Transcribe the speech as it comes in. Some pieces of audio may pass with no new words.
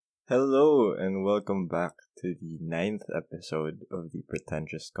Hello and welcome back to the ninth episode of the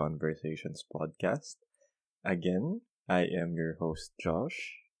Pretentious Conversations podcast. Again, I am your host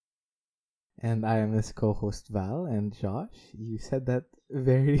Josh. And I am his co-host Val. And Josh, you said that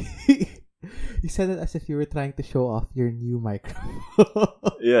very... you said it as if you were trying to show off your new microphone.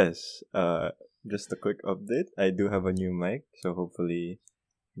 Yes, just a quick update. I do have a new mic, so hopefully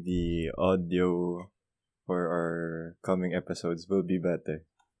the audio for our coming episodes will be better.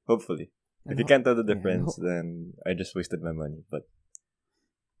 Hopefully. If you can't tell the difference, then I just wasted my money.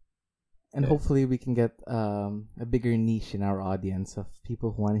 And hopefully we can get a bigger niche in our audience of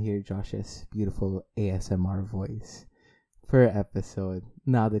people who want to hear Josh's beautiful ASMR voice per episode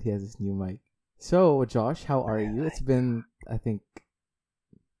now that he has his new mic. So, Josh, how are you? It's been, I think,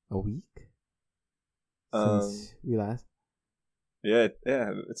 a week since we last. Yeah.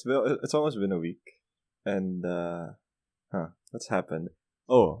 It's almost been a week, and what's happened?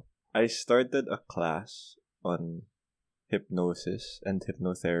 Oh, I started a class on hypnosis and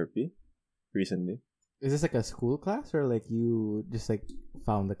hypnotherapy recently. Is this like a school class or like you just like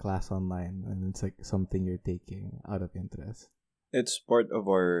found the class online and it's like something you're taking out of interest? It's part of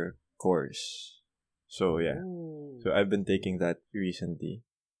our course. So yeah. Ooh. So I've been taking that recently.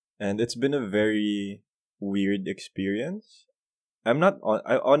 And it's been a very weird experience. I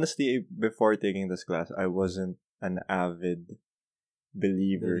honestly, before taking this class, I wasn't an avid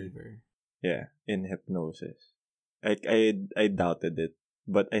believer. Yeah, in hypnosis. I doubted it.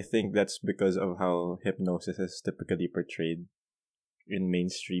 But I think that's because of how hypnosis is typically portrayed in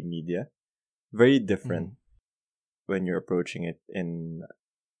mainstream media. Very different when you're approaching it in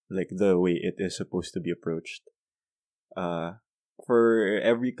like the way it is supposed to be approached. For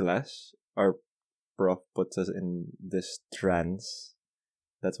every class, our prof puts us in this trance.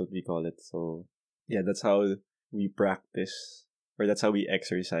 That's what we call it. So yeah, that's how we practice, or that's how we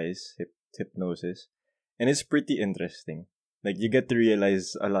exercise hypnosis. And it's pretty interesting. Like, you get to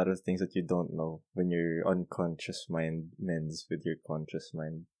realize a lot of things that you don't know when your unconscious mind mends with your conscious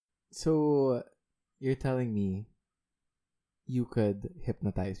mind. So, you're telling me you could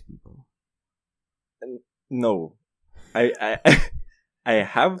hypnotize people? No. I I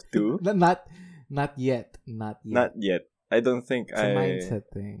have to. Not yet. Not yet. I don't think it's a mindset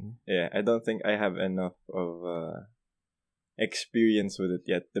thing. Yeah, I don't think I have enough of experience with it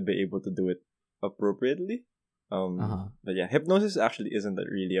yet to be able to do it appropriately. But yeah, hypnosis actually isn't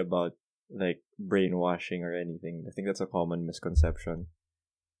really about like brainwashing or anything. I think that's a common misconception.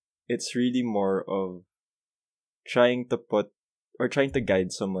 It's really more of trying to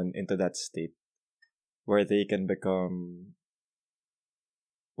guide someone into that state where they can become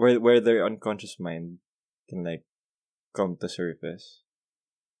where their unconscious mind can like come to surface.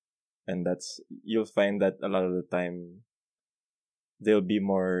 And you'll find that a lot of the time they'll be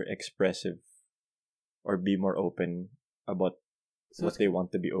more expressive or be more open about what they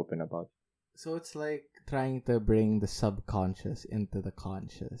want to be open about. So it's like trying to bring the subconscious into the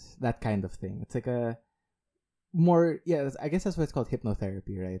conscious. That kind of thing. It's like a more, I guess that's what it's called,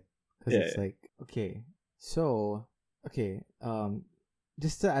 hypnotherapy, right? Because it's like, okay, so,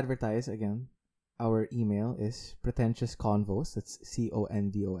 just to advertise again, our email is pretentiousconvos, that's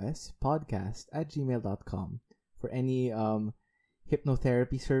CONVOS, podcast@gmail.com. For any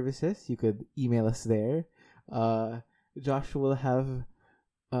hypnotherapy services, you could email us there. Josh will have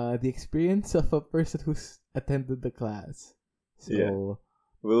the experience of a person who's attended the class. So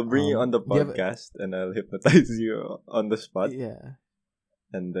we'll bring you on the podcast and I'll hypnotize you on the spot. Yeah.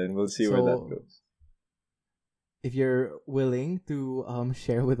 And then we'll see where that goes. If you're willing to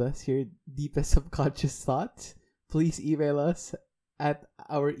share with us your deepest subconscious thoughts, please email us at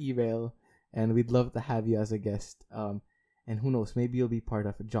our email, and we'd love to have you as a guest. And who knows, maybe you'll be part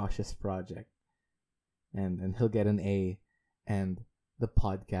of Josh's project. And he'll get an A, and the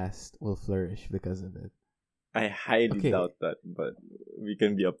podcast will flourish because of it. I highly doubt that, but we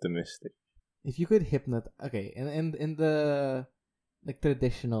can be optimistic. If you could hypnotize... Okay, in the like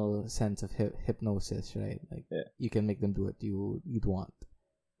traditional sense of hypnosis, right? Like, you can make them do what you'd want.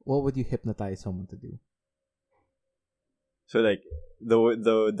 What would you hypnotize someone to do? So, like,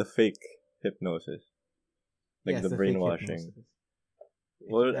 the fake hypnosis. Like, the brainwashing.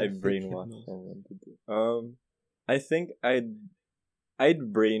 What would I brainwash someone to do? I think I'd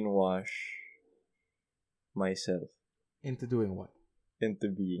brainwash myself. Into doing what? Into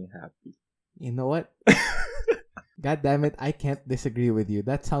being happy. You know what? God damn it, I can't disagree with you.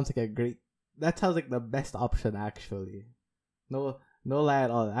 That sounds like the best option, actually. No lie at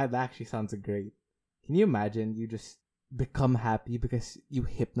all. That actually sounds great. Can you imagine you just become happy because you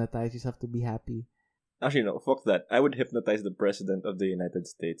hypnotize yourself to be happy? Actually, no, fuck that. I would hypnotize the president of the United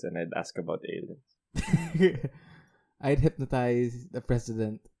States and I'd ask about aliens. I'd hypnotize the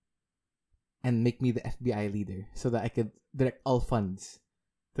president and make me the FBI leader so that I could direct all funds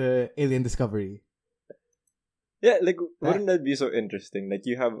to alien discovery. Yeah, like, wouldn't that be so interesting? Like,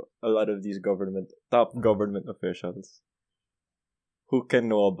 you have a lot of these top government officials who can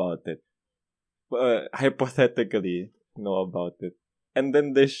know about it. Hypothetically know about it. And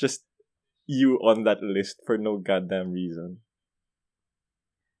then there's just you on that list for no goddamn reason.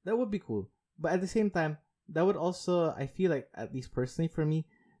 That would be cool. But at the same time, that would also, I feel like, at least personally for me,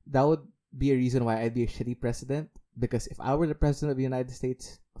 that would be a reason why I'd be a shitty president. Because if I were the president of the United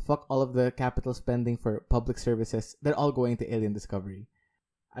States, fuck all of the capital spending for public services. They're all going to alien discovery.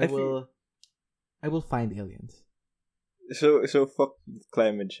 I will find aliens. So fuck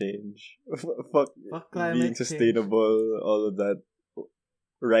climate change. fuck climate being sustainable, change. All of that.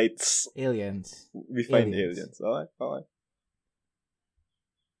 Rights. Aliens. We find aliens. Alright.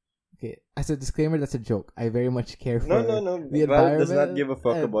 Okay, as a disclaimer, that's a joke. I very much care for the environment. Val does not give a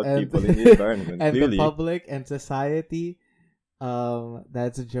fuck about people in the environment. And clearly. The public and society.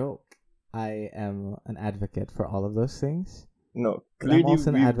 That's a joke. I am an advocate for all of those things. No, clearly I'm also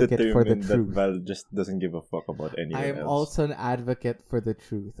an advocate for the that truth. Val just doesn't give a fuck about anyone else. I am also an advocate for the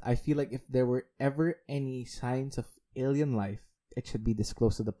truth. I feel like if there were ever any signs of alien life, it should be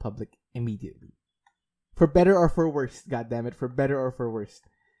disclosed to the public immediately. For better or for worse, goddammit, for better or for worse.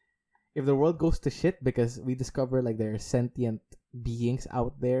 If the world goes to shit because we discover like there are sentient beings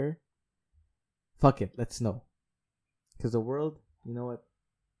out there, fuck it, let's know. Because the world, you know what?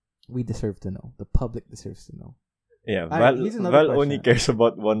 We deserve to know. The public deserves to know. Yeah, Val only cares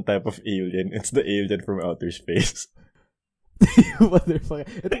about one type of alien. It's the alien from outer space.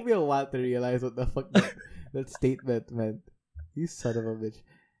 Motherfucker. It took me a while to realize what the fuck that statement meant. You son of a bitch.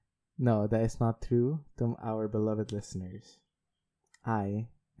 No, that is not true to our beloved listeners. I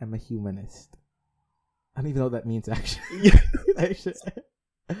am a humanist. I don't even know what that means, actually.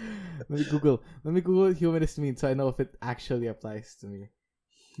 Let me Google what humanist means so I know if it actually applies to me.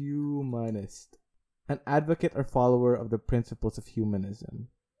 Humanist. An advocate or follower of the principles of humanism.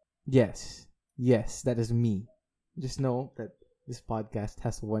 Yes, that is me. Just know that this podcast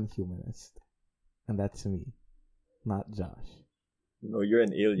has one humanist. And that's me. Not Josh. No, you're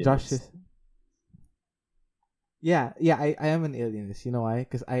an alienist. Josh is... Yeah, I am an alienist. You know why?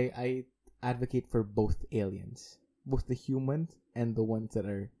 Because I advocate for both aliens. Both the humans and the ones that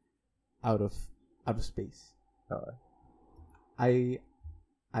are out of space. I'm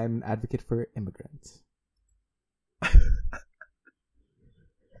an advocate for immigrants.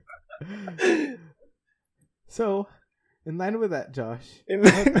 So, in line with that, Josh, I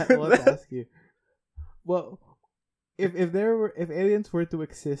want to ask you, well, if aliens were to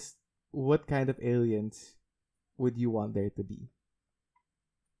exist, what kind of aliens would you want there to be?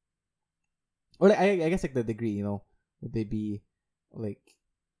 Or like, I guess like the degree, you know, would they be like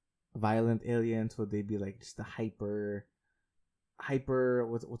violent aliens? Would they be like just the hyper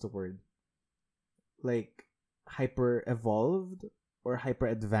what's the word? Like hyper evolved or hyper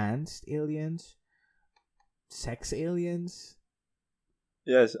advanced aliens? Sex aliens?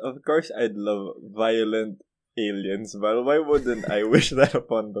 Yes, of course I'd love violent aliens, but why wouldn't I wish that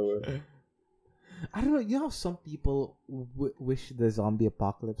upon the world? I don't know. You know how some people wish the zombie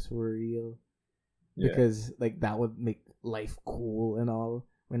apocalypse were real? Yeah. Because like that would make life cool and all.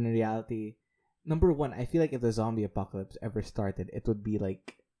 When in reality, number one, I feel like if the zombie apocalypse ever started, it would be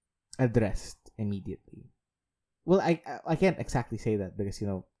like addressed immediately. Well, I can't exactly say that because, you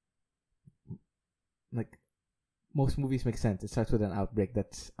know, like most movies make sense. It starts with an outbreak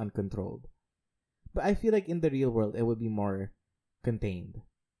that's uncontrolled. But I feel like in the real world, it would be more contained.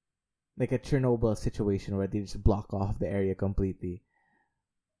 Like a Chernobyl situation where they just block off the area completely.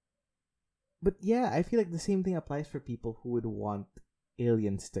 But yeah, I feel like the same thing applies for people who would want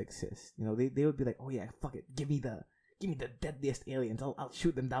aliens to exist. You know, they would be like, oh yeah, fuck it, give me the deadliest aliens. I'll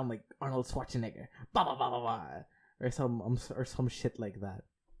shoot them down like Arnold Schwarzenegger. Bah, bah, bah, bah, bah. Or some shit like that,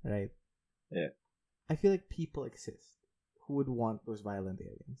 right? Yeah. I feel like people exist who would want those violent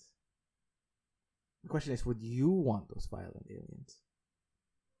aliens. The question is, would you want those violent aliens?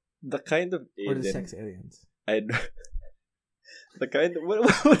 The kind of alien... Or the sex aliens?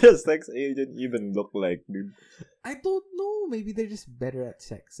 What would a sex alien even look like, dude? I don't know. Maybe they're just better at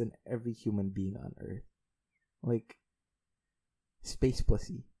sex than every human being on Earth. Like, space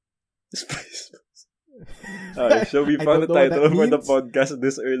pussy. Space pussy. Alright, so we found the title for the podcast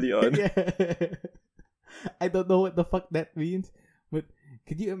this early on. I don't know what the fuck that means, but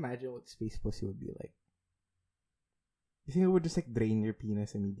could you imagine what space pussy would be like? You think it would just like drain your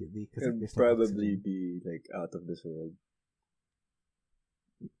penis immediately? Because like, It'd there's no probably oxygen. be like out of this world.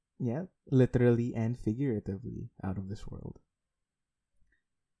 Yeah, literally and figuratively out of this world.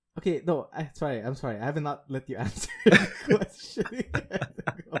 Okay, no, I'm sorry. I have not let you answer the question.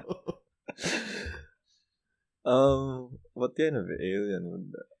 What kind of alien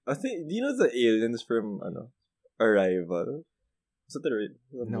would that? I think, do you know the aliens from, Arrival? Is that the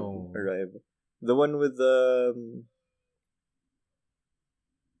No. movie? Arrival. The one with,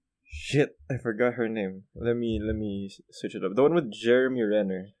 shit, I forgot her name. Let me switch it up. The one with Jeremy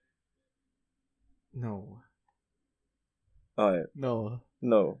Renner. No. Alright. No.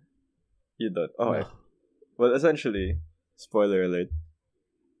 No. You don't. Alright. No. Well, essentially, spoiler alert,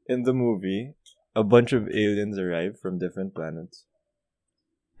 in the movie, a bunch of aliens arrive from different planets.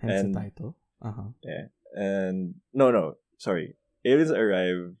 Hence And- the title. Uh-huh. Yeah. And no, sorry. Aliens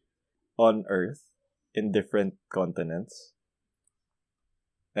arrive on Earth in different continents.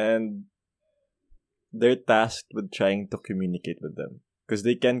 And they're tasked with trying to communicate with them. Because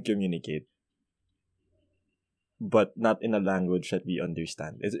they can communicate. But not in a language that we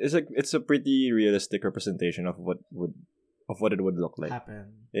understand. It's a pretty realistic representation of what it would look like.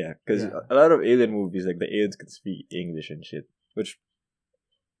 Happen. Yeah, because Yeah. a lot of alien movies, like the aliens can speak English and shit, which,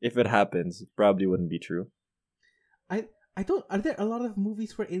 if it happens, probably wouldn't be true. I don't. Are there a lot of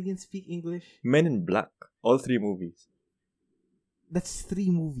movies where aliens speak English? Men in Black, all 3 movies. That's 3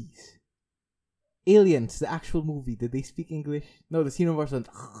 movies. Aliens, the actual movie. Did they speak English? No, the Xenomorphs went.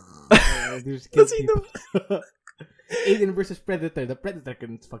 They just killed people. Alien versus Predator. The Predator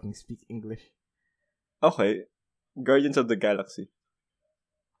couldn't fucking speak English. Okay, Guardians of the Galaxy.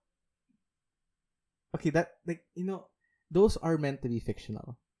 Okay, that like those are meant to be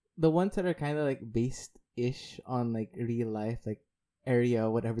fictional. The ones that are kind of like based-ish on like real life, like Area,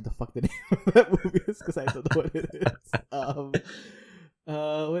 whatever the fuck the name of that movie is, because I don't know what it is.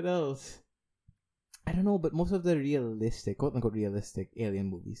 What else? I don't know, but most of the realistic, quote unquote realistic alien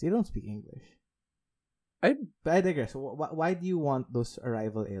movies, they don't speak English. But I digress. Why do you want those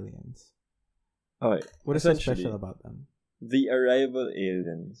arrival aliens? Okay, What is so essentially, special about them? the arrival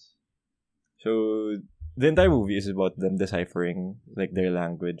aliens. So the entire movie is about them deciphering like their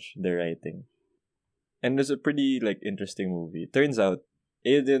language, their writing. And it's a pretty like interesting movie. Turns out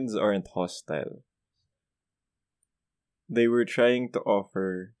aliens aren't hostile. They were trying to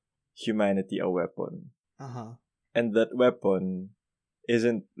offer humanity a weapon. Uh-huh. And that weapon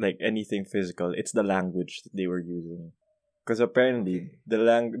isn't like anything physical. It's the language that they were using. Because apparently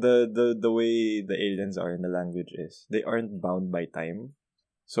Okay. the way the aliens are in the language is they aren't bound by time.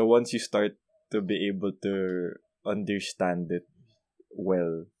 So once you start to be able to understand it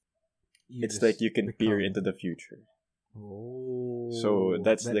well, it's just like you can peer become- into the future. Oh. So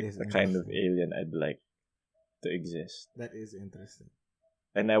that's that like is the kind of interesting. alien I'd like to exist. That is interesting.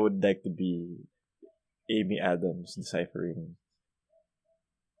 And I would like to be Amy Adams deciphering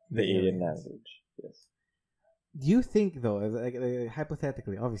the alien aliens. language. Yes. Do you think though,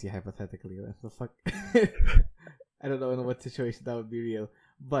 hypothetically, obviously hypothetically, what the fuck? I don't know in what situation that would be real,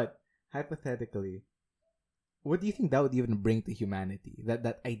 but hypothetically, what do you think that would even bring to humanity?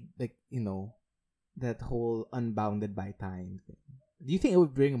 That whole unbounded by time thing. Do you think it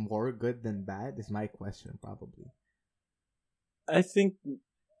would bring more good than bad? Is my question probably. I think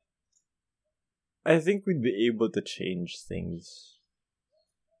we'd be able to change things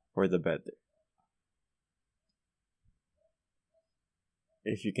for the better.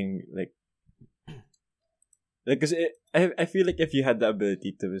 If you can because I feel like if you had the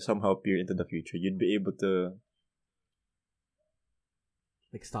ability to somehow peer into the future, you'd be able to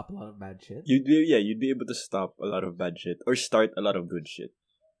Like stop a lot of bad shit. you'd be able to stop a lot of bad shit or start a lot of good shit.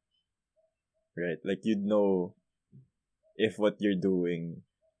 Right? Like you'd know if what you're doing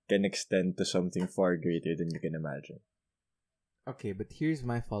can extend to something far greater than you can imagine. Okay, but here's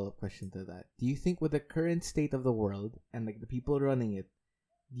my follow-up question to that. Do you think with the current state of the world and like the people running it,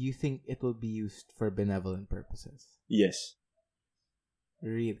 do you think it will be used for benevolent purposes? Yes,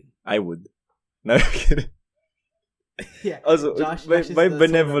 Really? I would. No, I'm kidding. Yeah. Also, Josh by is the sole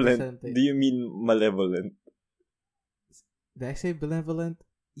benevolent, representative. do you mean malevolent? Did I say benevolent?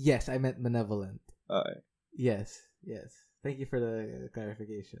 Yes, I meant benevolent. Yes. Yes. Thank you for the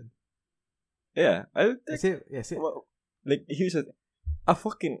clarification. Yeah, I Is think. it? Well, like here's a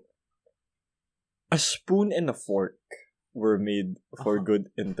spoon and a fork were made for Uh-huh. good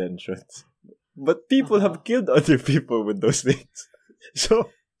intentions, but people Uh-huh. have killed other people with those things. So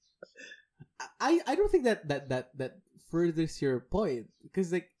I don't think that furthers your point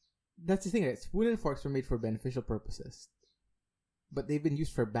because like that's the thing, right? Spoon and forks were made for beneficial purposes, but they've been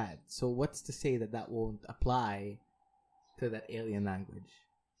used for bad. So what's to say that won't apply to that alien language,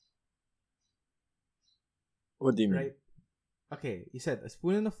 What do you mean? right? Okay, you said a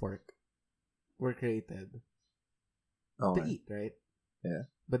spoon and a fork were created Oh, to eat, right? Yeah.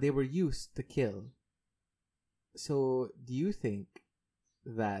 But they were used to kill. So, do you think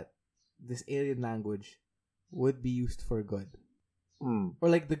that this alien language would be used for good? Hmm. Or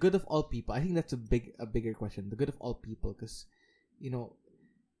like the good of all people? I think that's a bigger question. The good of all people, because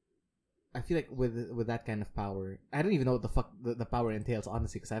I feel like with that kind of power, I don't even know what the fuck the power entails,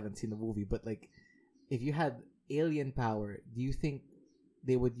 honestly, because I haven't seen the movie. But like, if you had alien power, do you think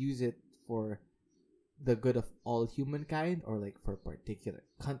they would use it for the good of all humankind, or like for particular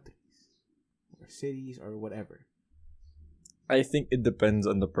countries or cities or whatever? I think it depends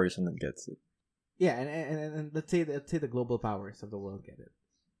on the person that gets it. Yeah, and let's say the global powers of the world get it.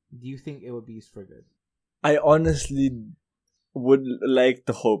 Do you think it would be used for good? I honestly would like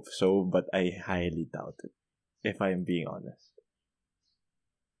to hope so, but I highly doubt it. If I am being honest.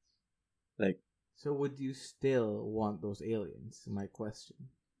 Like, So would you still want those aliens? My question.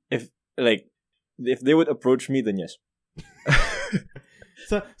 if they would approach me, then yes.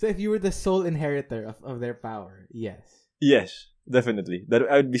 So if you were the sole inheritor of their power, yes. Yes, definitely. That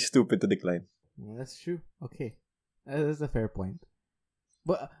I would be stupid to decline. Well, that's true. Okay, that's a fair point.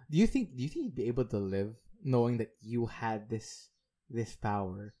 But do you think you'd be able to live knowing that you had this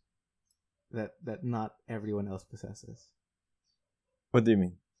power that not everyone else possesses? What do you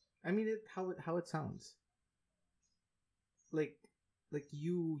mean? I mean how it sounds. Like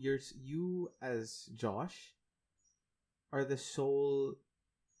you as Josh are the sole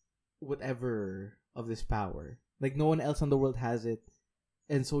whatever of this power. Like no one else in the world has it,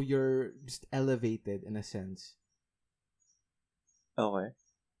 and so you're just elevated in a sense. Okay.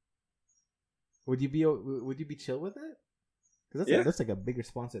 Would you be chill with it? Because that's like a big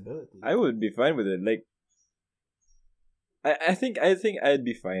responsibility. I would be fine with it. Like, I think I'd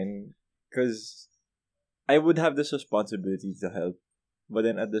be fine because I would have this responsibility to help, but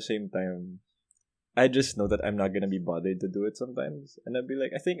then at the same time, I just know that I'm not gonna be bothered to do it sometimes, and I'd be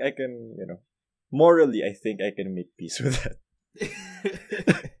like, I think I can, morally, I think I can make peace with that.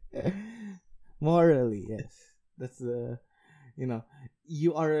 Morally, yes. That's the,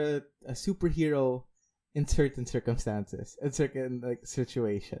 you are a superhero in certain circumstances, in certain like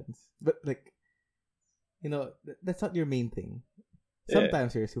situations, but like, that's not your main thing.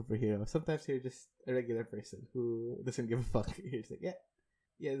 Sometimes you're a superhero. Sometimes you're just a regular person who doesn't give a fuck. You're just like,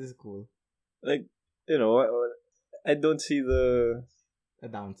 yeah, this is cool. Like, I don't see a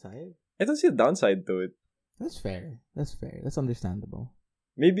downside. I don't see a downside to it. That's fair. That's understandable.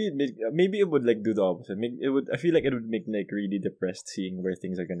 Maybe it would like do the opposite. I feel like it would make me like really depressed seeing where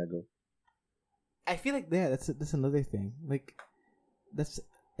things are gonna go. I feel like that's another thing. Like, that's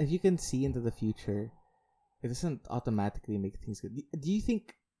if you can see into the future, it doesn't automatically make things good. Do you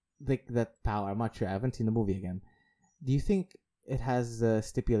think like that power? I'm not sure. I haven't seen the movie again. Do you think it has the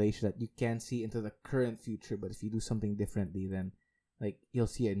stipulation that you can see into the current future, but if you do something differently, then like you'll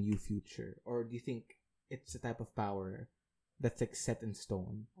see a new future? Or do you think it's a type of power that's like set in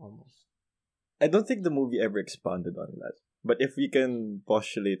stone almost? I don't think the movie ever expanded on that. But if we can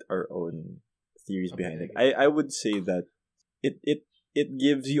postulate our own theories behind it, I would say that it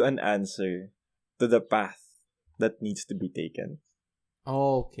gives you an answer to the path that needs to be taken.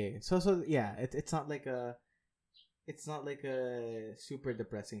 Oh, okay. So yeah, it's not like a super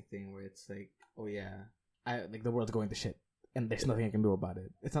depressing thing where it's like, oh yeah, like the world's going to shit and there's nothing I can do about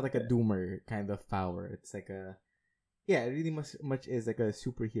it. It's not like a doomer kind of power. It's like it really much is like a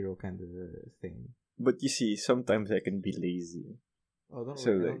superhero kind of thing. But you see, sometimes I can be lazy. Oh, don't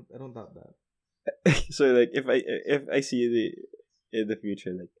worry. I don't doubt that. So like if I see in the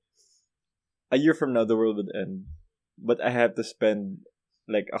future, like a year from now the world would end, but I have to spend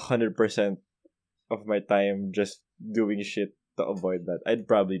like 100% of my time just doing shit to avoid that, I'd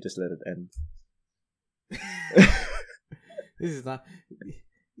probably just let it end. This is not.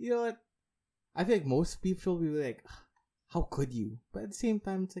 You know what? I feel like most people will be like, "How could you?" But at the same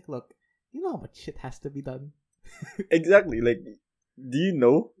time, it's like, look, you know how much shit has to be done. Exactly. Like, do you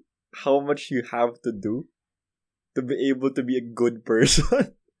know how much you have to do to be able to be a good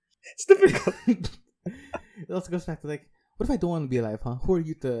person? It's difficult. It also goes back to like, what if I don't want to be alive, huh? Who are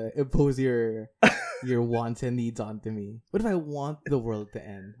you to impose your wants and needs onto me? What if I want the world to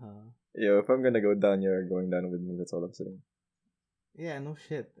end, huh? Yo, if I'm gonna go down, you're going down with me. That's all I'm saying. Yeah, no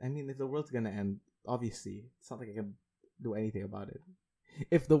shit. I mean, if the world's gonna end, obviously, it's not like I can do anything about it.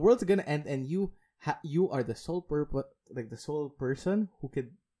 If the world's gonna end and you are the sole the sole person who could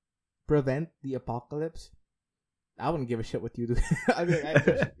prevent the apocalypse, I wouldn't give a shit what you do. I'd be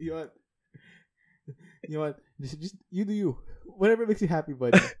like, you know what? You know what? Just you do you. Whatever makes you happy,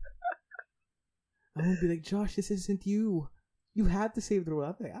 buddy. I won't be like, Josh, this isn't you. You have to save the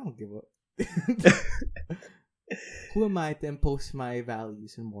world. I'm like, I don't give up. Who am I to impose my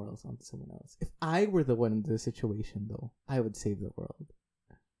values and morals onto someone else? If I were the one in the situation, though, I would save the world.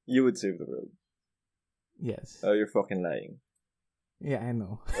 You would save the world. Yes. Oh, you're fucking lying. Yeah, I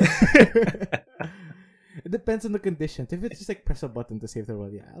know. It depends on the conditions. If it's just like press a button to save the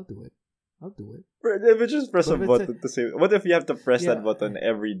world, yeah, I'll do it. If you just press But a if it's button to save, what if you have to press Yeah. that button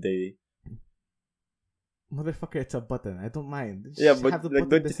every day? Motherfucker, it's a button. I don't mind. Just Yeah, have but the like, button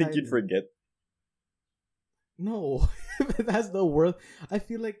don't you think beside you'd me. forget? No. If it has the world, I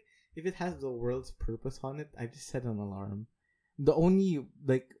feel like if it has the world's purpose on it, I just set an alarm. The only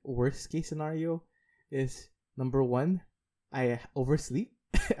like worst case scenario is number one, I oversleep.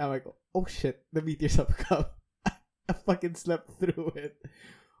 I'm like, oh shit, the meteors have come. I fucking slept through it.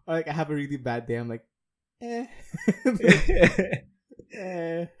 Or like I have a really bad day. I'm like, eh.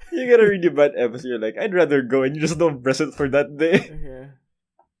 eh. You get a really bad episode. You're like, I'd rather go, and you just don't press it for that day. Yeah.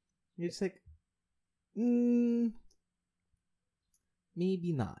 You're just like,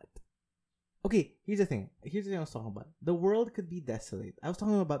 maybe not. Okay, here's the thing. I was talking about. The world could be desolate. I was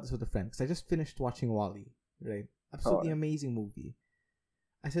talking about this with a friend because I just finished watching WALL-E, right? Absolutely amazing movie.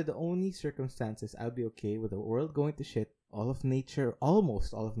 I said the only circumstances I'll be okay with the world going to shit,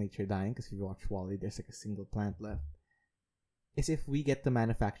 almost all of nature dying, because if you watch WALL-E, there's like a single plant left, is if we get to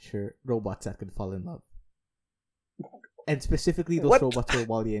manufacture robots that could fall in love. And specifically those What? robots were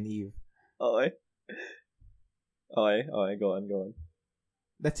WALL-E and Eve. Okay. Go on.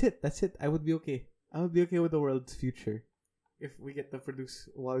 That's it. I would be okay. I would be okay with the world's future if we get to produce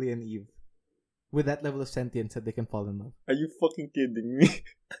WALL-E and Eve with that level of sentience that they can fall in love. Are you fucking kidding me?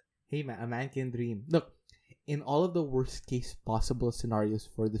 Hey man, a man can dream. Look, in all of the worst case possible scenarios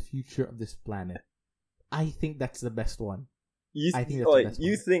for the future of this planet, I think that's the best one. I think that's the best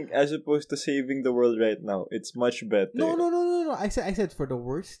you one. think as opposed to saving the world right now, it's much better. No. I said for the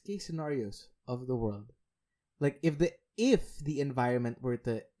worst case scenarios of the world, like if the environment were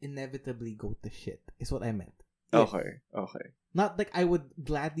to inevitably go to shit, is what I meant. If. Okay. Not like I would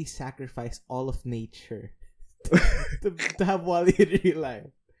gladly sacrifice all of nature to have WALL-E in real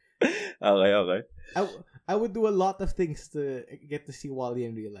life. Okay. I would do a lot of things to get to see WALL-E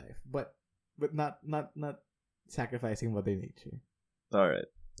in real life, but not sacrificing Mother Nature.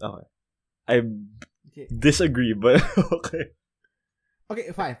 Alright. Okay. I Okay. disagree, but okay.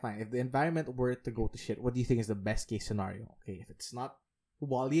 Okay, fine. If the environment were to go to shit, what do you think is the best case scenario? Okay, if it's not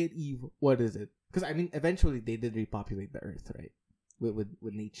WALL-E and Eve, what is it? Because I mean, eventually they did repopulate the Earth, right? With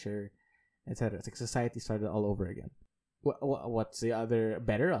nature, etc. It's like society started all over again. What's the other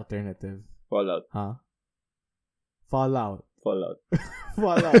better alternative? Fallout. Huh? Fallout. Fallout.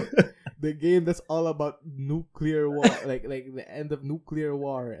 The game that's all about nuclear war, like the end of nuclear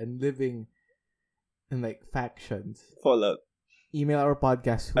war and living in like factions. Fallout. Email our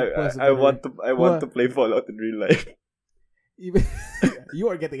podcast. I want to play Fallout in real life. You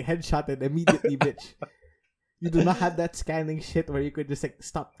are getting headshotted immediately, bitch. You do not have that scanning shit where you could just like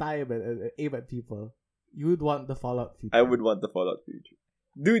stop time and aim at people. You would want the Fallout future. I would want the Fallout future.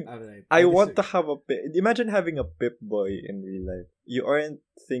 Dude, Alright, I want to have a imagine having a Pip-Boy in real life. You aren't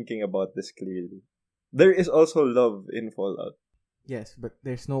thinking about this clearly. There is also love in Fallout. Yes, but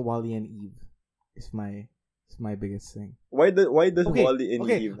there's no WALL-E and Eve. It's my biggest thing. Why does Okay, WALL-E and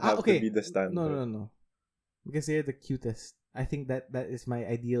Eve have to be the standard? No. Because they're the cutest. I think that is my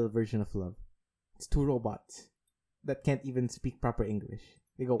ideal version of love. It's two robots that can't even speak proper English.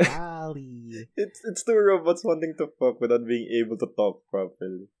 They go, WALL-E. It's two robots wanting to fuck without being able to talk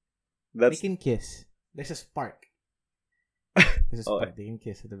properly. They can kiss. There's a spark. There's a spark. Okay. They can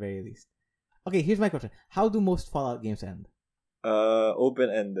kiss at the very least. Okay, here's my question. How do most Fallout games end?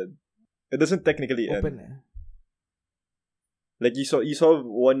 Open-ended. It doesn't technically end. Open. Like you solve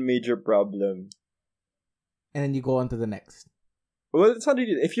one major problem. And then you go on to the next. Well, it's not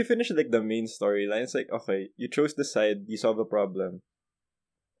really. If you finish like the main storyline, it's like, okay, you chose the side, you solve a problem.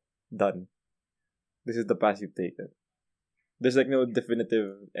 Done. This is the path you've taken. There's like no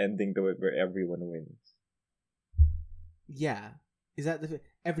definitive ending to it where everyone wins. Yeah. Is that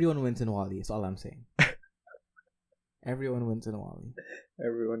everyone wins in WALL-E? Is all I'm saying. Everyone wins in WALL-E.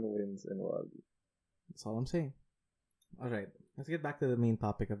 Everyone wins in WALL-E. That's all I'm saying. All right, let's get back to the main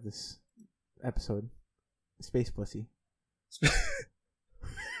topic of this episode: space pussy.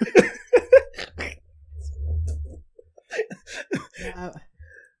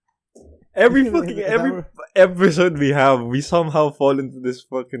 Every If fucking that every were- episode we somehow fall into this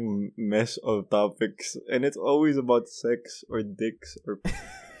fucking mess of topics, and it's always about sex or dicks or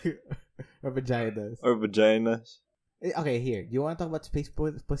or vaginas. Or vaginas. Okay, here. Do you want to talk about space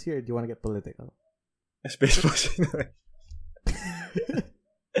pussy or do you want to get political? Space pussy.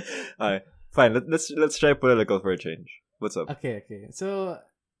 Alright, fine. Let's try political for a change. What's up? Okay. So,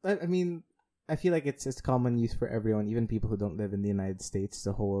 I mean, I feel like it's common use for everyone, even people who don't live in the United States.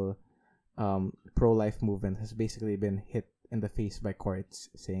 The whole pro-life movement has basically been hit in the face by courts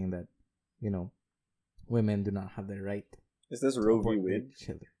saying that, women do not have the right. Is this Roe v. Wade?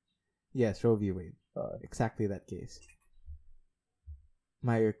 Children. Yes, Roe v. Wade. Exactly that case.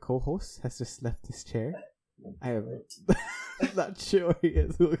 My co-host has just left his chair. I'm not sure where he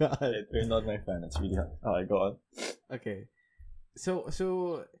is. Oh, God. You're not my fan. It's really hard. Alright, go on. Okay.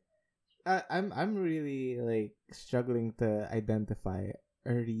 So I'm really like struggling to identify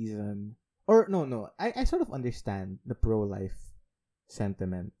a reason. Or no. I sort of understand the pro-life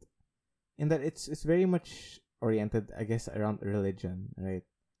sentiment in that it's very much oriented, I guess, around religion, right?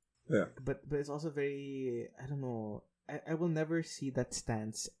 Yeah. But it's also very, I don't know. I will never see that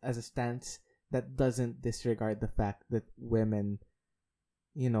stance as a stance that doesn't disregard the fact that women,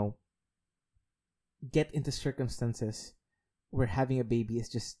 get into circumstances where having a baby is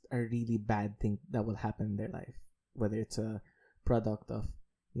just a really bad thing that will happen in their life. Whether it's a product of,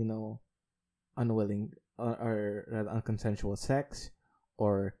 unwilling or unconsensual sex,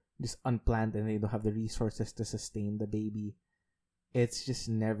 or just unplanned and they don't have the resources to sustain the baby. It's just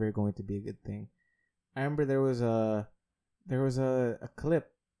never going to be a good thing. I remember there was a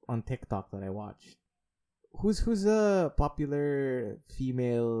clip on TikTok that I watched. Who's a popular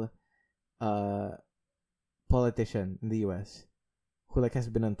female politician in the US who has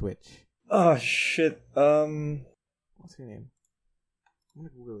been on Twitch? Oh shit. What's her name? I'm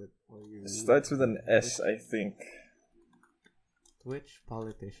gonna Google it. It starts with an S, I think. Twitch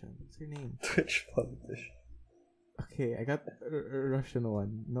politician. What's her name? Twitch politician. Okay, I got a Russian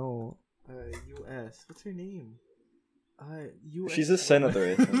one. No, US. What's her name? US. She's a senator,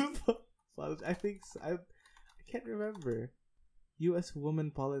 I think. I think so. I can't remember. US woman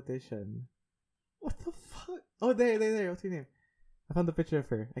politician. What the fuck? Oh, there. What's her name? I found the picture of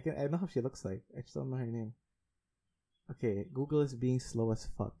her. I know how she looks like. I just don't know her name. Okay, Google is being slow as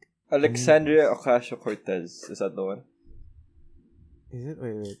fuck. Alexandria Ocasio-Cortez. Is that the one? Is it?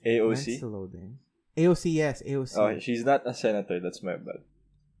 Wait. AOC? Mine's still loading. AOC, yes. AOC. Oh, she's not a senator. That's my bad.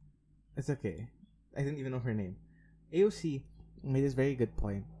 It's okay. I didn't even know her name. AOC made this very good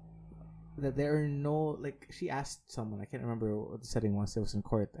point that there are no, she asked someone, I can't remember what the setting was, it was in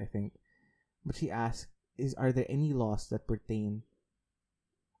court, I think, but she asked, are there any laws that pertain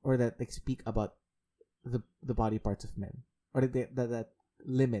or that speak about the body parts of men, or that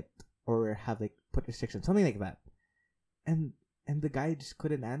limit or have put restrictions, something like that, and the guy just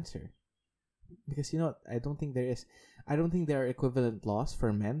couldn't answer because I don't think there are equivalent laws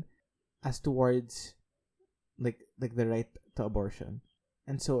for men as towards the right to abortion.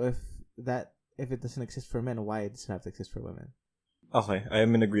 And so if it doesn't exist for men, why does it have to exist for women? Okay, I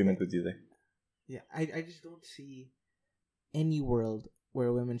am in agreement with you there. Yeah, I just don't see any world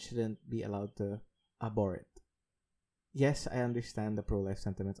where women shouldn't be allowed to abort. Yes, I understand the pro-life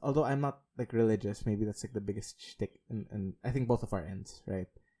sentiments. Although I'm not religious, maybe that's the biggest shtick, and I think both of our ends, right?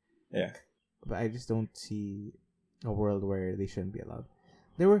 Yeah. But I just don't see a world where they shouldn't be allowed.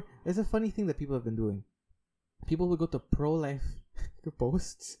 There's a funny thing that people have been doing. People would go to pro-life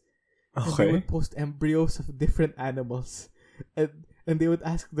posts, and they would post embryos of different animals, and they would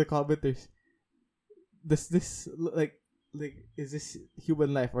ask the commenters, "Does this is this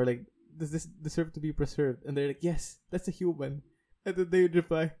human life, or does this deserve to be preserved?" And they're like, "Yes, that's a human," and then they would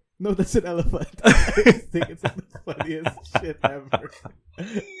reply, "No, that's an elephant." I think it's the funniest shit ever.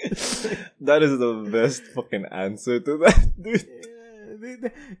 That is the best fucking answer to that, dude.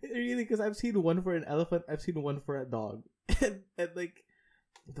 Yeah, really, because I've seen one for an elephant, I've seen one for a dog, and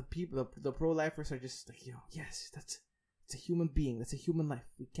the people, the pro-lifers are just yes, it's a human being, that's a human life.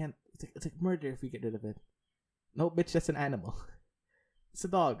 We can't. It's like murder if we get rid of it. No, bitch, that's an animal. It's a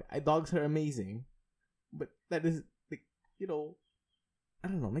dog. Dogs are amazing, but that is I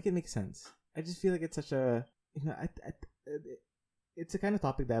don't know. Make it make sense. I just feel like it's such a it's a kind of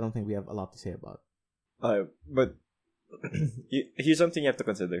topic that I don't think we have a lot to say about. But here's something you have to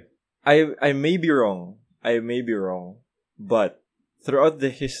consider. I may be wrong. But throughout the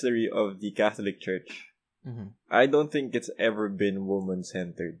history of the Catholic Church, I don't think it's ever been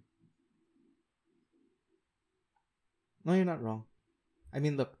woman-centered. No, you're not wrong. I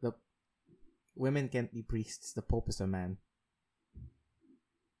mean, look, the women can't be priests. The Pope is a man.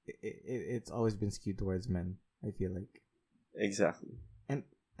 It's always been skewed towards men, I feel like. Exactly. And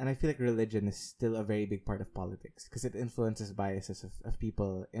and I feel like religion is still a very big part of politics because it influences biases of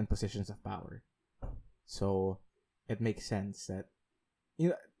people in positions of power. So it makes sense that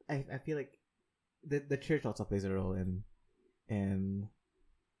I feel like the church also plays a role in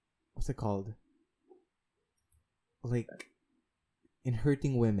what's it called? Like in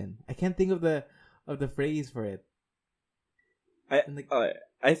hurting women. I can't think of the phrase for it.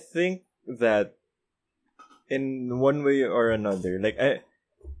 I think that in one way or another, like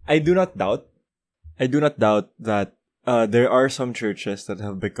I do not doubt that there are some churches that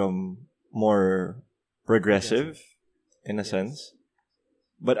have become more progressive in a sense.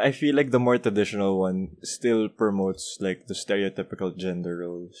 But I feel like the more traditional one still promotes like the stereotypical gender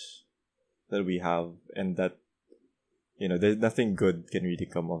roles that we have, and that there's nothing good can really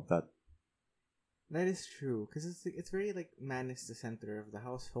come of that. That is true because it's very like man is the center of the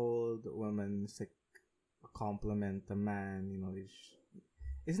household, woman's like a complement, the man.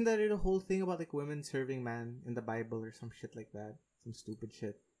 Isn't that the whole thing about like women serving man in the Bible or some shit like that? Some stupid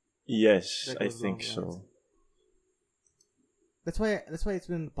shit. Yes, I think so. That's why it's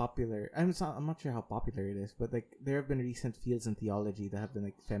been popular. I'm not sure how popular it is, but like there have been recent fields in theology that have been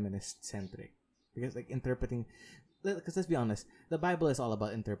like feminist centric because like interpreting. Because let's be honest, the Bible is all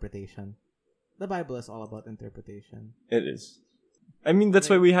about interpretation. It is. I mean, that's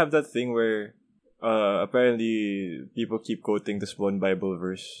why we have that thing where apparently people keep quoting this one Bible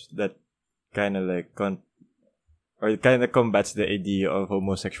verse that kind of like kind of combats the idea of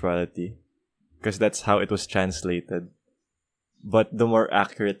homosexuality, because that's how it was translated. But the more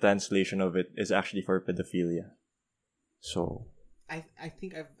accurate translation of it is actually for pedophilia. So I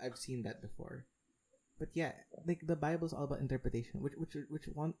think I've seen that before. But yeah, like the Bible is all about interpretation, which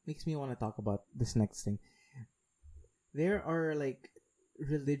one makes me want to talk about this next thing. There are like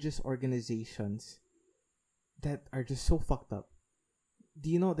religious organizations that are just so fucked up. Do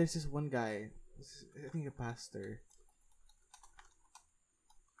you know there's this one guy, I think a pastor.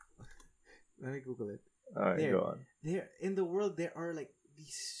 Let me Google it. Alright, go on. There in the world there are like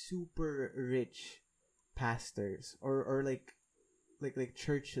these super rich pastors or like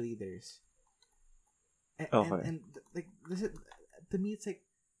church leaders. And like listen, to me it's like,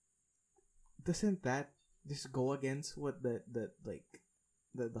 doesn't that just go against what the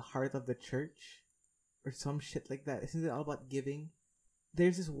heart of the church or some shit like that? Isn't it all about giving?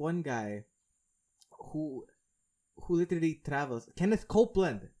 There's this one guy who literally travels, Kenneth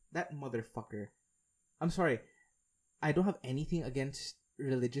Copeland, that motherfucker. I'm sorry, I don't have anything against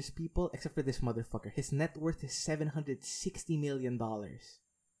religious people except for this motherfucker. His net worth is $760 million.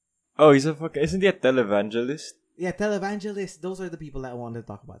 Oh, isn't he a televangelist? Yeah, televangelists. Those are the people that I wanted to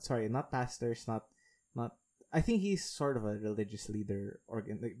talk about. Sorry, not pastors, not. I think he's sort of a religious leader,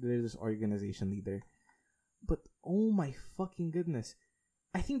 religious organization leader. But oh my fucking goodness,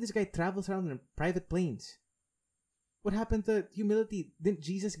 I think this guy travels around in private planes. What happened to humility? Didn't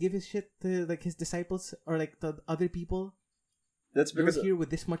Jesus give his shit to like his disciples or like to other people? That's because you're here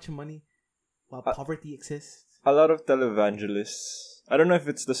with this much money while poverty exists. A lot of televangelists. I don't know if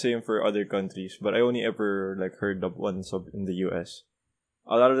it's the same for other countries, but I only ever like heard of one in the US.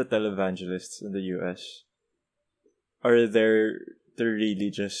 A lot of the televangelists in the US are there to really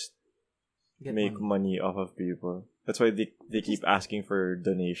just make money off of people. That's why they keep asking for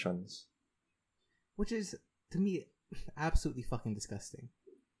donations. Which is, to me, absolutely fucking disgusting.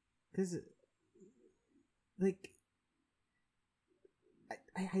 Because, like,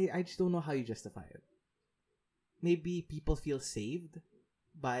 I just don't know how you justify it. Maybe people feel saved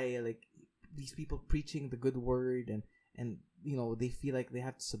by like these people preaching the good word and they feel like they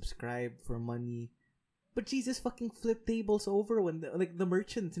have to subscribe for money. But Jesus fucking flipped tables over when the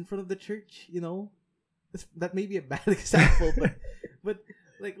merchants in front of the church, that may be a bad example, but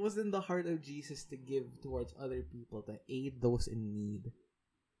like was in the heart of Jesus to give towards other people, to aid those in need.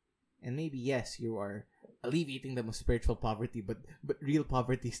 And maybe yes, you are alleviating them of spiritual poverty, but real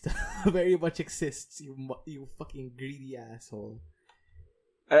poverty still very much exists. You fucking greedy asshole.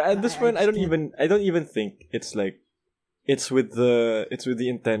 At this point, I don't even think it's like it's with the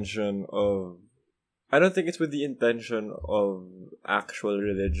intention of. I don't think it's with the intention of actual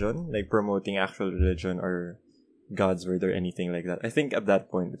religion, like promoting actual religion or God's word or anything like that. I think at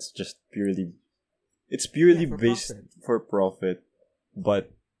that point it's just purely based for profit,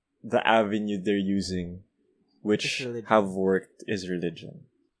 but the avenue they're using, which have worked, is religion.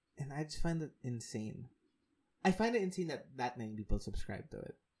 And I just find it insane. I find it insane that many people subscribe to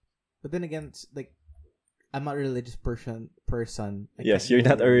it. But then again, it's like, I'm not a religious person. Yes, you're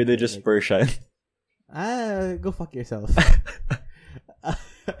not a religious person. Go fuck yourself.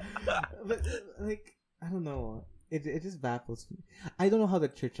 But like, I don't know. it just baffles me. I don't know how the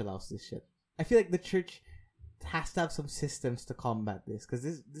church allows this shit. I feel like the church has to have some systems to combat this because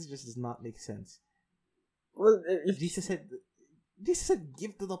this just does not make sense. Well, Jesus said,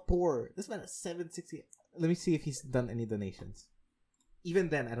 give to the poor. This man has 760. Let me see if he's done any donations. Even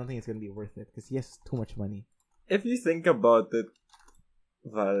then, I don't think it's gonna be worth it because he has too much money. if you think about it,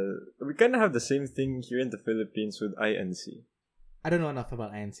 Val, we kind of have the same thing here in the Philippines with INC. I don't know enough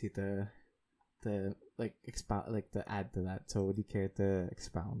about INC to like expound, like to add to that. So would you care to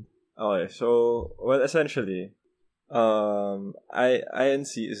expound? Okay, so well, essentially,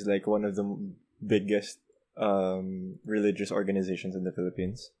 INC is like one of the biggest religious organizations in the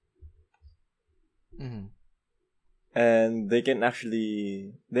Philippines, and they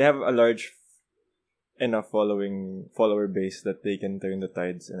have a large enough follower base that they can turn the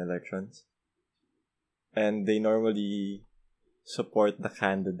tides in elections, and they normally support the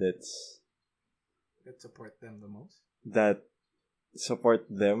candidates That support them the most. that support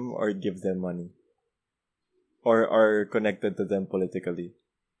them or give them money or are connected to them politically.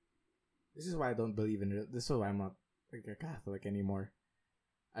 This is why I don't believe in this is why I'm not like a Catholic anymore.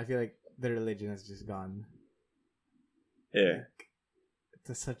 I feel like the religion has just gone Yeah.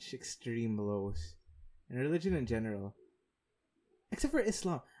 to such extreme lows. And religion in general. Except for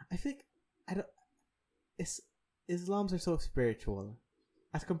Islam. I feel like Islams are so spiritual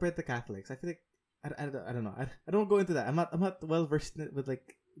as compared to Catholics. I feel like I don't know. I don't go into that. I'm not well versed with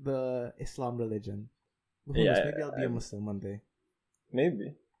like the Islam religion. But who knows? Maybe I'll be a Muslim one day.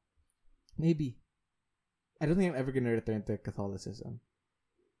 Maybe. I don't think I'm ever gonna return to Catholicism.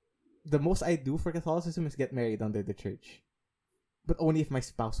 The most I do for Catholicism is get married under the church, but only if my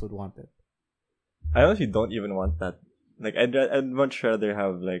spouse would want it. I honestly don't even want that. Like, I'd much rather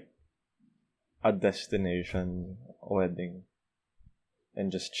have like a destination wedding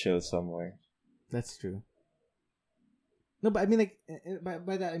and just chill somewhere. That's true. No, but I mean, like,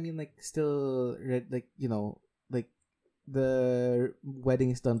 by that I mean like still, like, you know, like the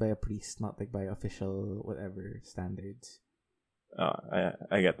wedding is done by a priest, not like by official whatever standards.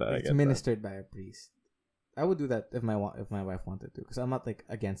 I get that. It's ministered by a priest. I would do that if my wife wanted to, because I'm not like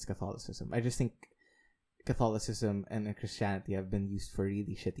against Catholicism. I just think Catholicism and Christianity have been used for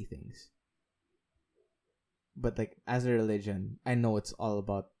really shitty things. But like as a religion, I know it's all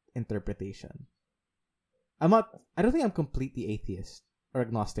about interpretation. I don't think I'm completely atheist or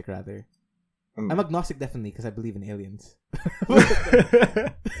agnostic rather. I'm agnostic definitely because I believe in aliens.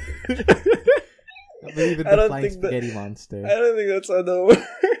 I believe in the flying spaghetti monster. I don't think that's a no.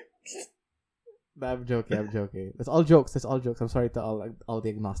 I'm joking. That's all jokes. I'm sorry to all the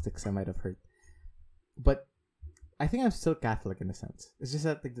agnostics I might have hurt. But I think I'm still Catholic in a sense. It's just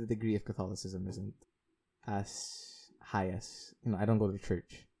that like, the degree of Catholicism isn't as high as, you know, I don't go to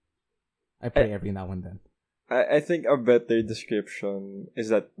church. I pray every now and then. I think a better description is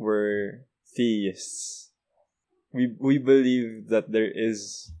that we're theists. We believe that there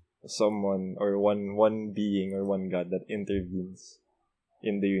is someone or one being or one God that intervenes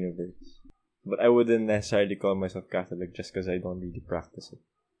in the universe. But I wouldn't necessarily call myself Catholic just because I don't really practice it.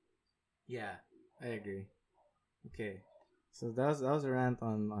 Yeah, I agree. Okay, so that was a rant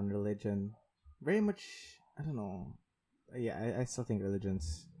on religion. Very much, I don't know. Yeah, I still think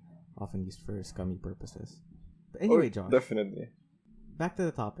religion's often used for scummy purposes. But anyway, Josh. Definitely. Back to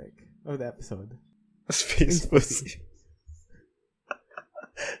the topic of the episode. Space pussy.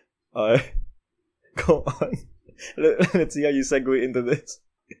 Go on. Let's see how you segue into this.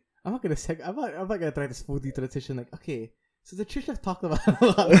 I'm not gonna try to smoothly transition. Like, okay, so the church have talked about a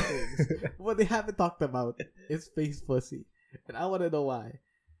lot of things. What they haven't talked about is space pussy, and I want to know why.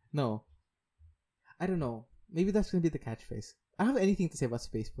 No, I don't know. Maybe that's gonna be the catchphrase. I don't have anything to say about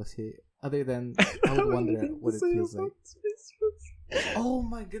space pussy other than I would wonder what it feels like. Oh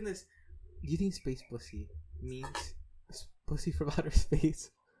my goodness! Do you think space pussy means pussy from outer space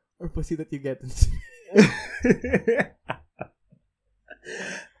or pussy that you get in space?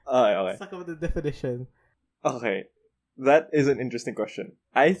 Okay. Let's talk about the definition. Okay, that is an interesting question.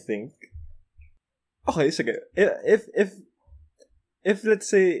 I think. Okay, it's okay. If let's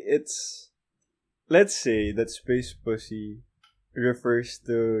say that space pussy refers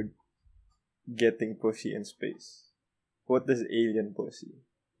to getting pussy in space. What does alien pussy?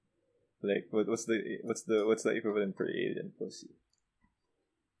 Like, what's the equivalent for alien pussy?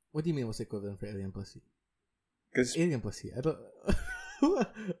 What do you mean? What's the equivalent for alien pussy? Because alien pussy, I don't.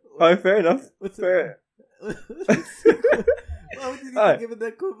 Fair enough. Fair. Why would you need to give it the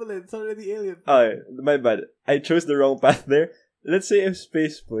equivalent? It's already alien. My bad. I chose the wrong path there. Let's say if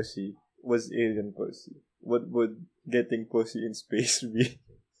space pussy was alien pussy, what would getting pussy in space be?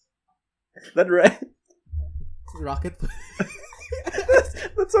 That right? Rocket.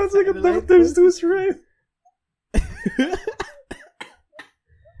 That sounds like a Satellite Dr. pussy. Seuss rhyme.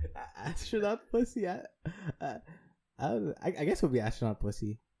 Astronaut pussy. I guess it would be astronaut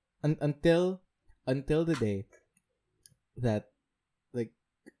pussy. Until the day that, like,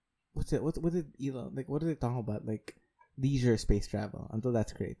 what did Elon, like, what are they talking about, like, leisure space travel? Until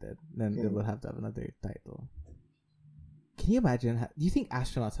that's created, then they will have to have another title. Can you imagine? Do you think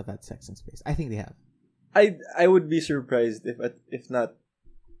astronauts have had sex in space? I think they have. I would be surprised if not.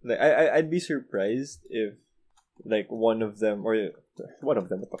 Like I'd be surprised if like one of them. What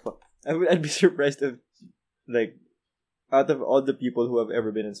the fuck? I'd be surprised if like out of all the people who have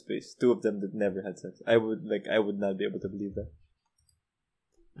ever been in space, two of them that never had sex. I would not be able to believe that.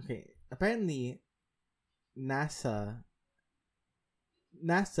 Okay, apparently, NASA,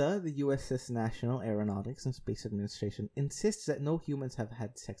 the U.S.'s National Aeronautics and Space Administration, insists that no humans have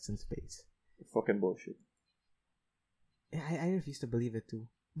had sex in space. Fucking bullshit. I refuse to believe it too.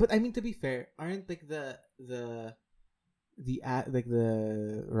 But I mean, to be fair, aren't like the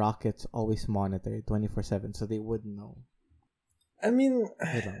rockets always monitored 24/7, so they would know. I mean,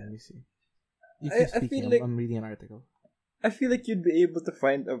 Hold on, let me see. You keep speaking. feel like I'm reading an article. I feel like you'd be able to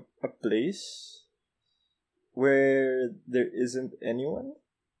find a place where there isn't anyone.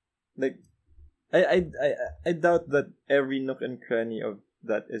 Like, I doubt that every nook and cranny of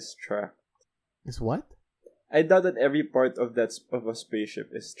that is tracked. Is what? I doubt that every part of of a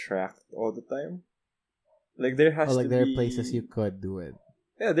spaceship is tracked all the time. Like there has to there be are places you could do it.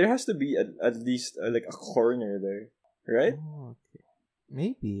 Yeah, there has to be at least like a corner there, right? Oh, okay.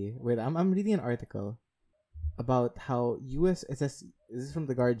 Maybe. Wait, I'm reading an article about how U.S. It says, this is from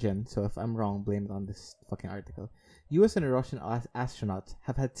The Guardian, so if I'm wrong, blame it on this fucking article. U.S. and Russian astronauts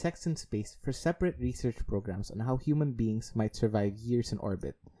have had sex in space for separate research programs on how human beings might survive years in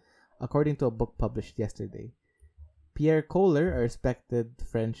orbit, according to a book published yesterday. Pierre Kohler, a respected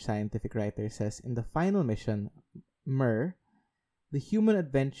French scientific writer, says in the final mission, MER, the human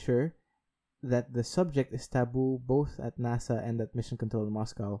adventure that the subject is taboo both at NASA and at Mission Control in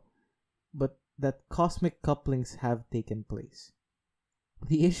Moscow, but that cosmic couplings have taken place.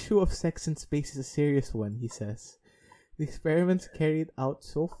 The issue of sex in space is a serious one, he says. The experiments carried out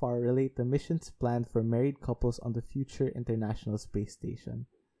so far relate to missions planned for married couples on the future International Space Station.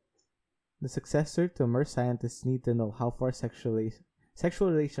 The successor to MER scientists need to know how far sexual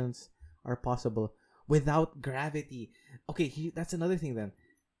relations are possible without gravity. Okay, that's another thing then.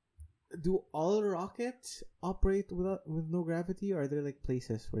 Do all rockets operate with no gravity, or are there like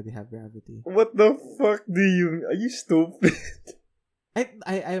places where they have gravity? What the fuck are you stupid?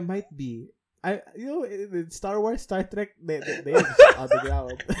 I might be. In Star Wars, Star Trek, they are just on the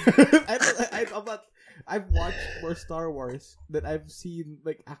ground. I've watched more Star Wars than I've seen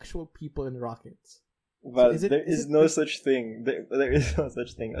like actual people in rockets. Well, there is no such thing. There is no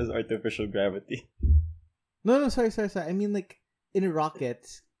such thing as artificial gravity. No, sorry. I mean, like in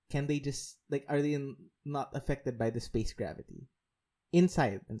rockets, can they just like are they not affected by the space gravity?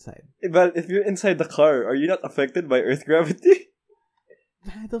 Inside. Well, if you're inside the car, are you not affected by Earth gravity?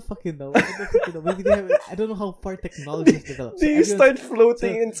 I don't fucking know. Maybe they have. I don't know how far technology has developed. Do you start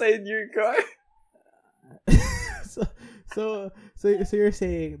floating inside your car? So you're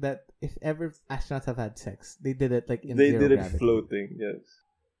saying that if ever astronauts have had sex, they did it like in they zero did gravity. it floating, yes.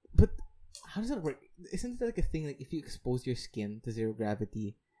 But how does that work? Isn't that like a thing? Like if you expose your skin to zero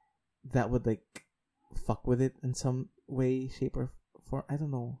gravity, that would like fuck with it in some way, shape, or form. I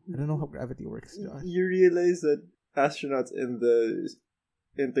don't know how gravity works, Josh. You realize that astronauts in the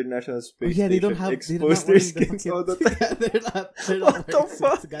International Space they Station don't have expose their skins all the time. they're not What the wearing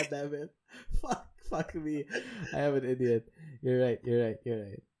fuck? suits, God damn it. Fuck me. I am an idiot. You're right.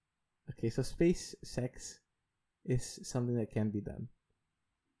 Okay, so space sex is something that can be done.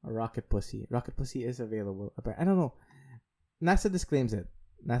 A rocket pussy. Rocket pussy is available. I don't know. NASA disclaims it,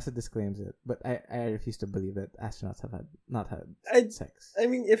 but I refuse to believe that astronauts have not had sex. I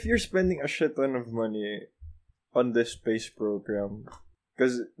mean, if you're spending a shit ton of money on this space program,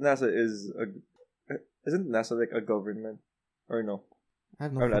 because NASA isn't NASA like a government or no? I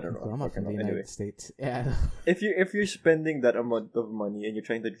have no I don't fucking know. clue. I'm not from the United Anyway. States. Yeah. If you're spending that amount of money and you're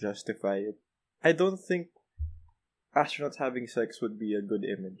trying to justify it, I don't think astronauts having sex would be a good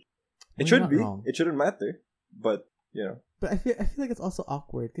image. It Well, should you're be. not wrong. It shouldn't matter. But But I feel like it's also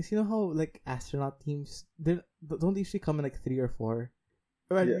awkward because you know how like astronaut teams don't usually come in like 3 or 4.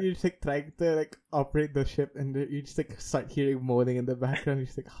 Well, Yeah. you're just like trying to like operate the ship and you just like start hearing moaning in the background. You're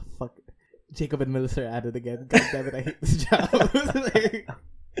just like, oh fuck, Jacob and Melissa are at it again. God damn it, I hate this job.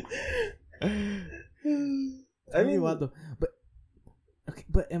 I mean, wild though. But Okay,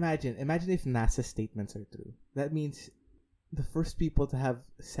 but imagine if NASA's statements are true. That means the first people to have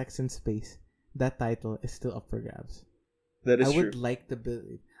sex in space, that title is still up for grabs. That is I would true. like to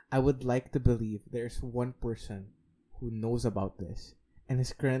believe. I would like to believe there's one person who knows about this and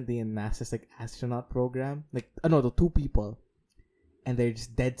is currently in NASA's like astronaut program. Like, no, the two people, and they're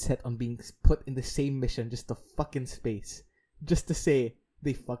just dead set on being put in the same mission, just to fuck in space, just to say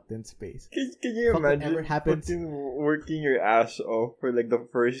they fucked in space. Can you Fuck imagine whatever happens. fucking working your ass off for like the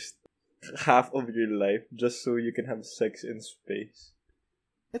first half of your life just so you can have sex in space?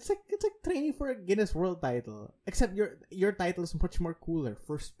 It's like training for a Guinness World title, except your title is much more cooler.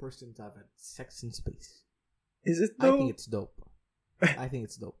 First person to have sex in space. Is it I though? think it's dope. I think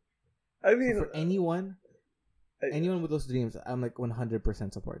it's dope. I So mean, for anyone with those dreams, I'm like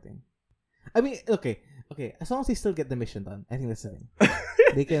 100% supporting. I mean, okay. As long as they still get the mission done, I think that's the thing.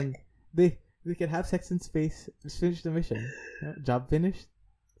 they can have sex in space. Just finish the mission. You know, job finished.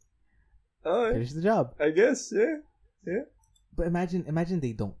 Finish the job. I guess, yeah. But imagine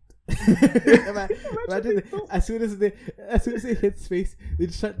they don't. Imagine as soon as they hit space, they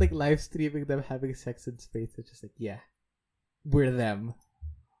just start like live streaming them having sex in space. It's just like, yeah, we're them.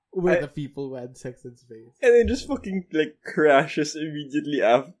 We're the people who had sex in space. And then just fucking like crashes immediately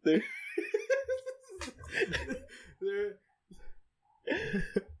after.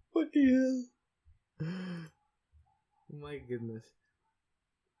 Fucking hell. My goodness.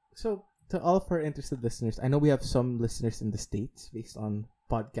 So, to all of our interested listeners, I know we have some listeners in the States based on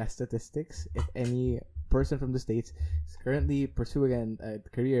podcast statistics. If any person from the States is currently pursuing a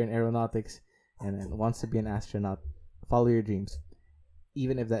career in aeronautics and wants to be an astronaut, follow your dreams.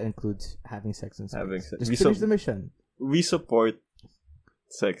 Even if that includes having sex in space. Just finish the mission. We support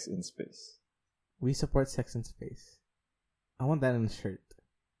sex in space. We support sex in space. I want that in a shirt.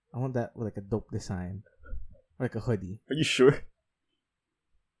 I want that with like a dope design. Or like a hoodie. Are you sure?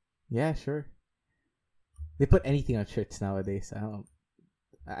 Yeah, sure. They put anything on shirts nowadays.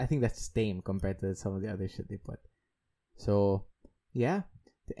 I think that's tame compared to some of the other shit they put. So, yeah.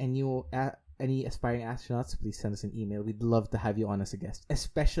 To any aspiring astronauts, please send us an email. We'd love to have you on as a guest.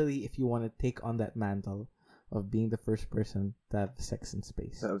 Especially if you want to take on that mantle of being the first person to have sex in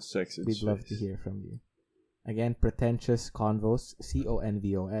space. We'd love to hear from you. Again, pretentious convos,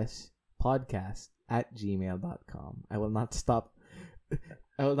 CONVOS, podcast @gmail.com. I will not stop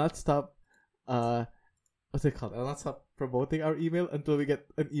what's it called? I will not stop promoting our email until we get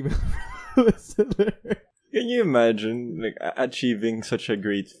an email from a listener. Can you imagine like achieving such a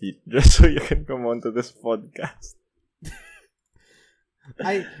great feat just so you can come onto this podcast?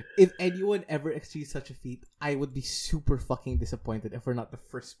 If anyone ever achieved such a feat, I would be super fucking disappointed if we're not the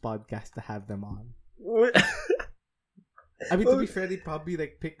first podcast to have them on. What? I mean, to be fair, they'd probably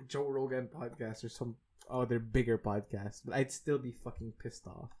like pick Joe Rogan podcast or some other bigger podcast, but I'd still be fucking pissed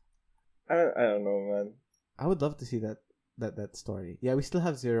off. I don't know, man. I would love to see that story. Yeah, we still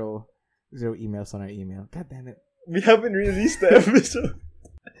have zero emails on our email. God damn it. We haven't released the episode.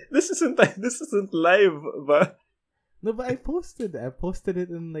 This isn't live, but no, but I posted it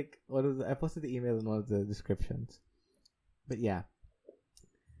in like I posted the email in one of the descriptions. But yeah.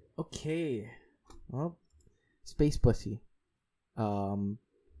 Okay. Well, space pussy.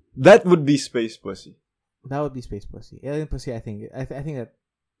 that would be space pussy. That would be space pussy. Alien pussy, I think that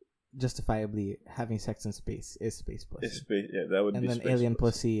justifiably having sex in space is space pussy. That would and be then space alien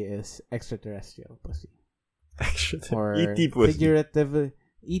pussy is exterrestrial pussy. Or E.T. pussy. Figuratively,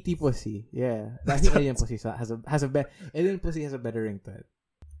 E.T. pussy. Yeah, but I think alien pussy has a alien pussy has a better ring to it.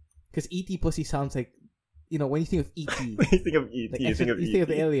 Because E.T. pussy sounds like, when you think of E.T. When you think of E.T., like you think of you E.T. think of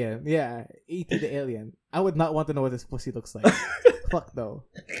the alien. Yeah, E.T. the alien. I would not want to know what this pussy looks like. Fuck no.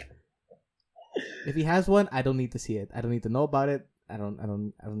 If he has one, I don't need to see it. I don't need to know about it. I don't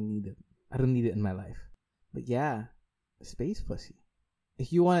need it. I don't need it in my life. But yeah, space pussy.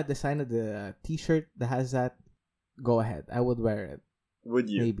 If you want to design the t-shirt that has that, go ahead. I would wear it. Would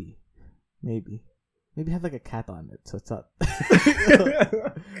you? Maybe have like a cat on it, so it's not.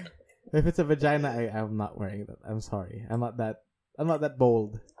 If it's a vagina, I'm not wearing that. I'm sorry. I'm not that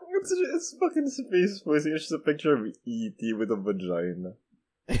bold. It's fucking space pussy. It's just a picture of E.T. with a vagina.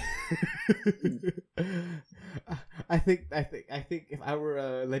 I think if I were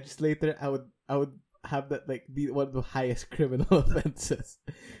a legislator, I would have that like be one of the highest criminal offenses.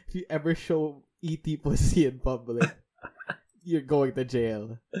 If you ever show E.T. pussy in public, you're going to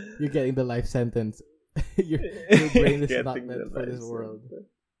jail. You're getting the life sentence. your brain is not meant for this world.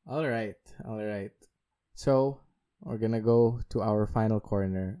 All right. So we're gonna go to our final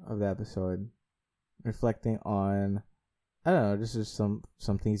corner of the episode, reflecting on, I don't know, just some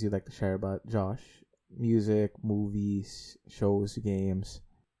things you'd like to share about Josh. music, movies, shows, games.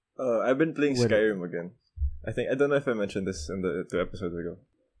 I've been playing What- Skyrim again. I don't know if I mentioned this in the 2 episodes ago.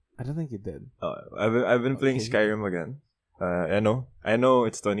 I don't think you did. I've been playing Okay. Skyrim again. I know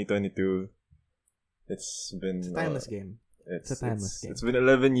it's 2022. It's been It's a timeless game. It's a timeless game. It's been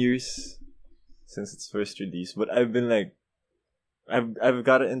 11 years since its first release, but I've been like, I've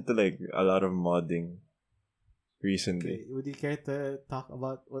gotten into like a lot of modding recently. Okay, would you care to talk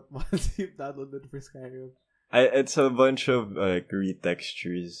about what mods you've downloaded for Skyrim? It's a bunch of like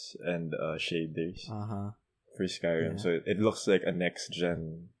retextures and shaders Uh-huh. for Skyrim, Yeah. so it looks like a next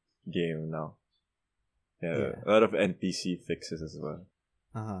gen game now. Yeah, Yeah. a lot of NPC fixes as well.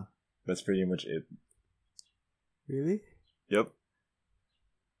 Uh-huh. That's pretty much it. Really? Yep.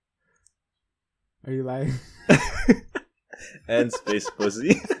 Are you lying? And Space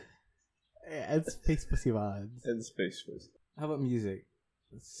Pussy. It's Space Pussy mods. And Space Pussy. How about music?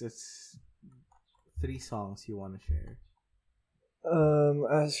 It's just 3 songs you want to share.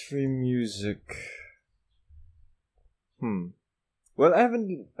 As for music, well, I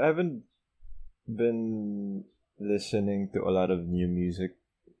haven't been listening to a lot of new music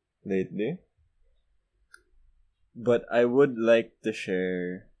lately, but I would like to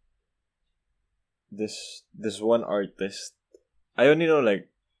share this one artist. I only know like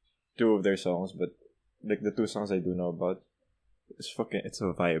 2 of their songs, but like the 2 songs I do know about, it's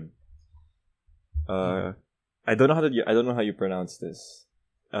a vibe. I don't know how you pronounce this.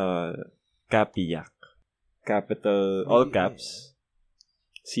 Capillac. Capital, all Maybe, caps.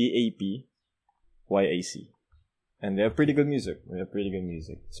 CAPYAC. And they have pretty good music.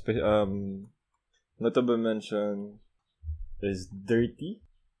 Notable mention is Dirty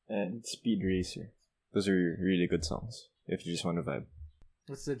and Speed Racer. Those are really good songs if you just want to vibe.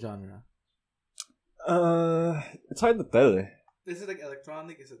 What's the genre? It's hard to tell. Is it like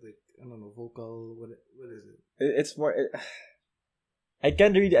electronic? Is it like, I don't know, vocal? What is it? It's more. I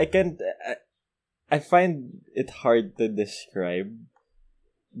find it hard to describe,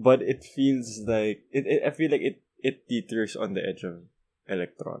 but it feels like I feel like it teeters on the edge of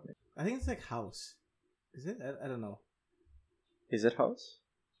electronic. I think it's like house. Is it? I don't know. Is it house?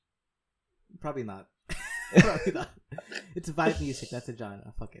 Probably not. Probably not. It's vibe music. That's a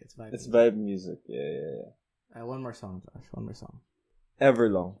genre. Fuck it. It's vibe. It's music. vibe music. Yeah. One more song, Josh. One more song.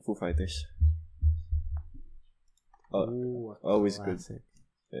 Everlong, Foo Fighters. Ooh, a always good. classic.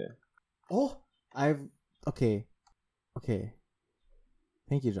 Yeah. Oh, okay.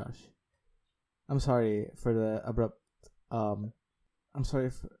 Thank you, Josh. I'm sorry for the abrupt. I'm sorry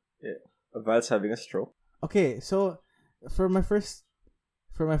for. Val's having a stroke. Okay, so for my first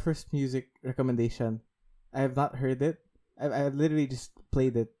music recommendation, I have not heard it. I literally just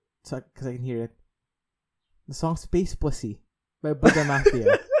played it because I can hear it. The song "Space Pussy" by Buddha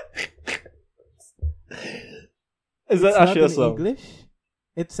Mafia. Is that It's actually a not in song? English.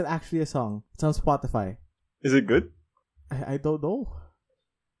 It's actually a song. It's on Spotify. Is it good? I don't know.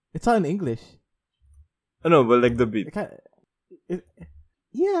 It's not in English. Oh no, but like the beat.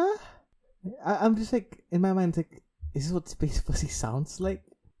 Yeah. I'm just like, in my mind, it's like, is this what Space Pussy sounds like?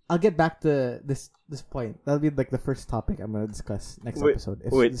 I'll get back to this point. That'll be like the first topic I'm gonna discuss next episode.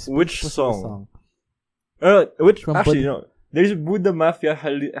 If wait, the Space which Pussy song? Which From actually Bud- no. There's Buddha Mafia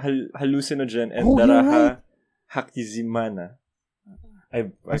Hallucinogen and Oh, you're Daraha right. Hakizimana. I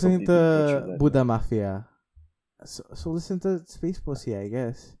Listening completely to butchered that. Buddha Mafia. So listen to Space Pussy, I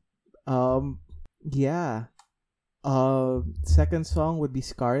guess. Yeah. Second song would be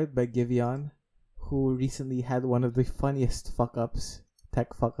Scarred by Giveon, who recently had one of the funniest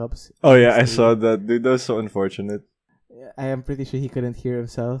tech fuck ups. Oh yeah, I saw that. Dude, that was so unfortunate. I am pretty sure he couldn't hear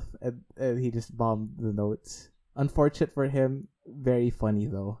himself, and he just bombed the notes. Unfortunate for him, very funny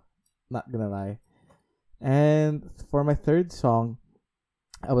though. Not gonna lie. And for my third song,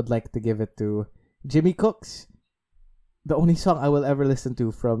 I would like to give it to Jimmy Cooks. The only song I will ever listen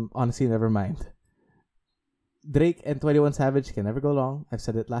to from Honestly Nevermind. Drake and 21 Savage can never go wrong. I've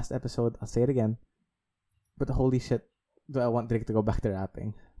said it last episode. I'll say it again. But holy shit, do I want Drake to go back to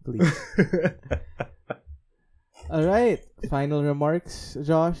rapping. Please. Alright. Final remarks,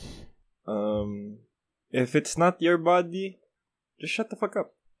 Josh? If it's not your body, just shut the fuck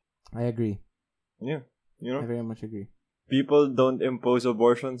up. I agree. Yeah, you I know, very much agree. people don't impose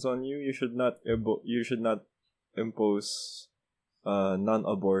abortions on you. You should not. You should not impose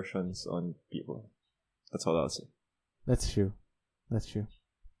non-abortions on people. That's all I'll say. That's true.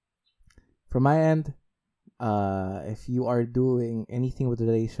 From my end, if you are doing anything with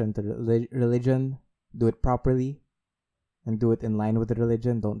relation to religion, do it properly and do it in line with the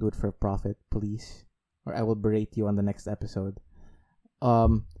religion. Don't do it for profit, please, or I will berate you on the next episode.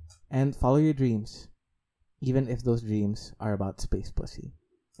 And follow your dreams. even if those dreams are about space pussy.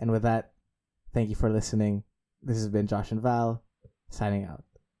 And with that, thank you for listening. This has been Josh and Val, signing out.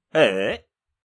 Hey.